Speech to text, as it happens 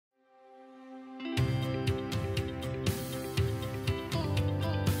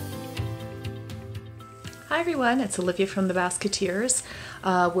Hi everyone, it's Olivia from the Basketeers.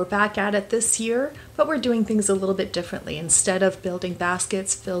 We're back at it this year, but we're doing things a little bit differently. Instead of building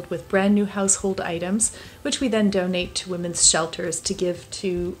baskets filled with brand new household items, which we then donate to women's shelters to give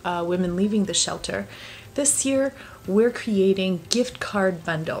to women leaving the shelter, this year we're creating gift card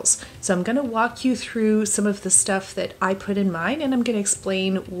bundles. So I'm going to walk you through some of the stuff that I put in mine, and I'm going to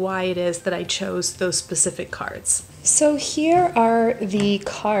explain why it is that I chose those specific cards. So here are the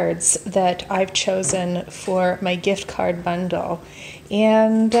cards that I've chosen for my gift card bundle.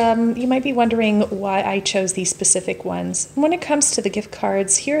 And you might be wondering why I chose these specific ones. When it comes to the gift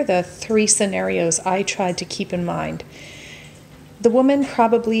cards, here are the three scenarios I tried to keep in mind. The woman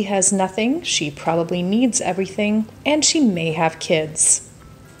probably has nothing, she probably needs everything, and she may have kids.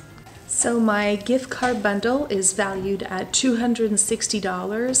 So my gift card bundle is valued at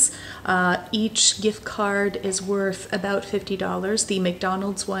 $260. Each gift card is worth about $50. The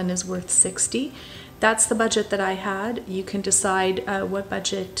McDonald's one is worth $60. That's the budget that I had. You can decide what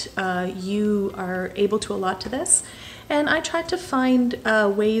budget you are able to allot to this. And I tried to find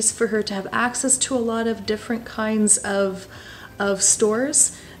ways for her to have access to a lot of different kinds of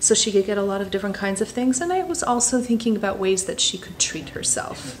stores so she could get a lot of different kinds of things, and I was also thinking about ways that she could treat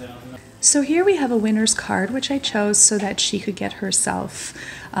herself. So here we have a winner's card, which I chose so that she could get herself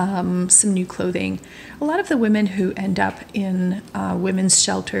some new clothing. A lot of the women who end up in women's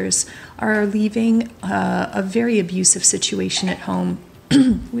shelters are leaving a very abusive situation at home,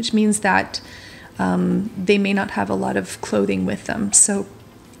 which means that they may not have a lot of clothing with them. So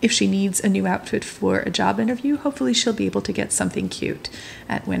if she needs a new outfit for a job interview, hopefully she'll be able to get something cute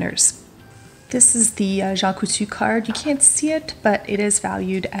at Winners. This is the Jean Coutu card. You can't see it, but it is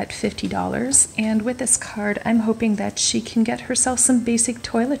valued at $50. And with this card, I'm hoping that she can get herself some basic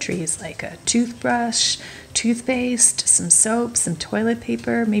toiletries like a toothbrush, toothpaste, some soap, some toilet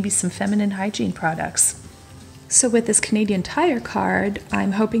paper, maybe some feminine hygiene products. So with this Canadian Tire card,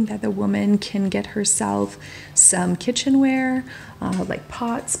 I'm hoping that the woman can get herself some kitchenware, like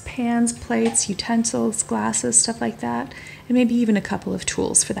pots, pans, plates, utensils, glasses, stuff like that, and maybe even a couple of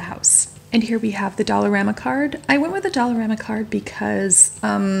tools for the house. And here we have the Dollarama card. I went with the Dollarama card because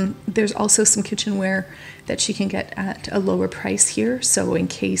there's also some kitchenware that she can get at a lower price here. So in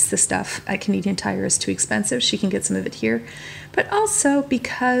case the stuff at Canadian Tire is too expensive, she can get some of it here. But also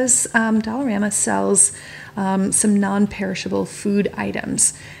because Dollarama sells some non-perishable food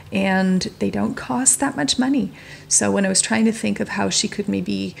items, and they don't cost that much money. So when I was trying to think of how she could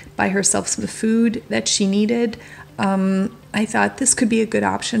maybe buy herself some food that she needed, I thought this could be a good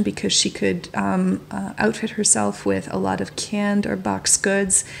option because she could outfit herself with a lot of canned or boxed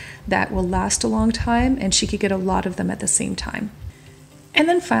goods that will last a long time, and she could get a lot of them at the same time. And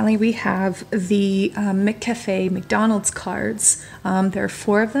then finally we have the McCafe McDonald's cards. There are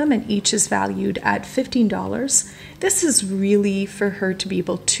 4 of them, and each is valued at $15. This is really for her to be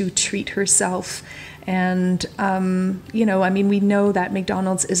able to treat herself. And, you know, I mean, we know that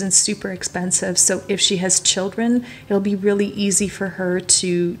McDonald's isn't super expensive, so if she has children, it'll be really easy for her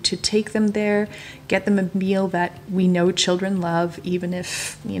to take them there, get them a meal that we know children love, even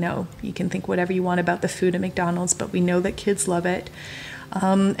if, you know, you can think whatever you want about the food at McDonald's, but we know that kids love it.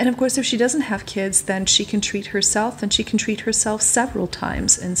 And of course, if she doesn't have kids, then she can treat herself, and she can treat herself several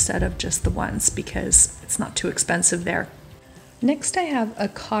times instead of just the once, because it's not too expensive there. Next, I have a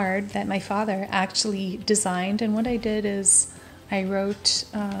card that my father actually designed, and what I did is I wrote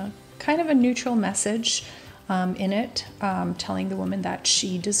kind of a neutral message in it, telling the woman that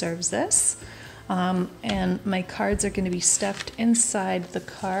she deserves this. And my cards are going to be stuffed inside the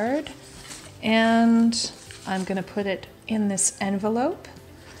card, and I'm going to put it in this envelope,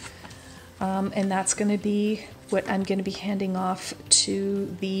 and that's going to be what I'm going to be handing off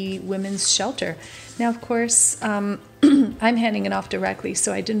to the women's shelter. Now, of course, I'm handing it off directly,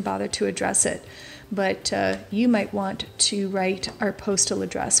 so I didn't bother to address it, but you might want to write our postal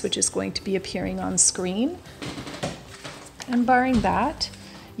address, which is going to be appearing on screen. And barring that,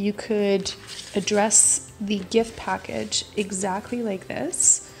 you could address the gift package exactly like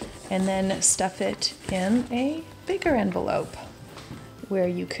this, and then stuff it in a bigger envelope where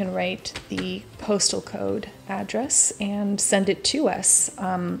you can write the postal code address and send it to us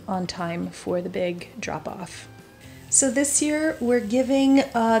on time for the big drop-off. So this year we're giving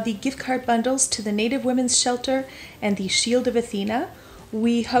the gift card bundles to the Native Women's Shelter and the Shield of Athena.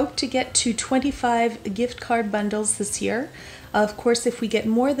 We hope to get to 25 gift card bundles this year. Of course, if we get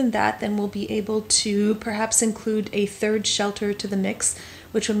more than that, then we'll be able to perhaps include a 3rd shelter to the mix,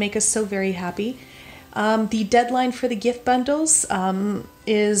 which would make us so very happy. The deadline for the gift bundles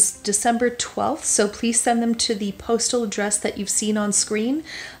is December 12th, so please send them to the postal address that you've seen on screen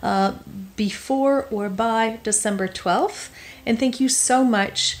before or by December 12th. And thank you so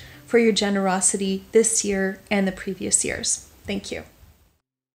much for your generosity this year and the previous years. Thank you.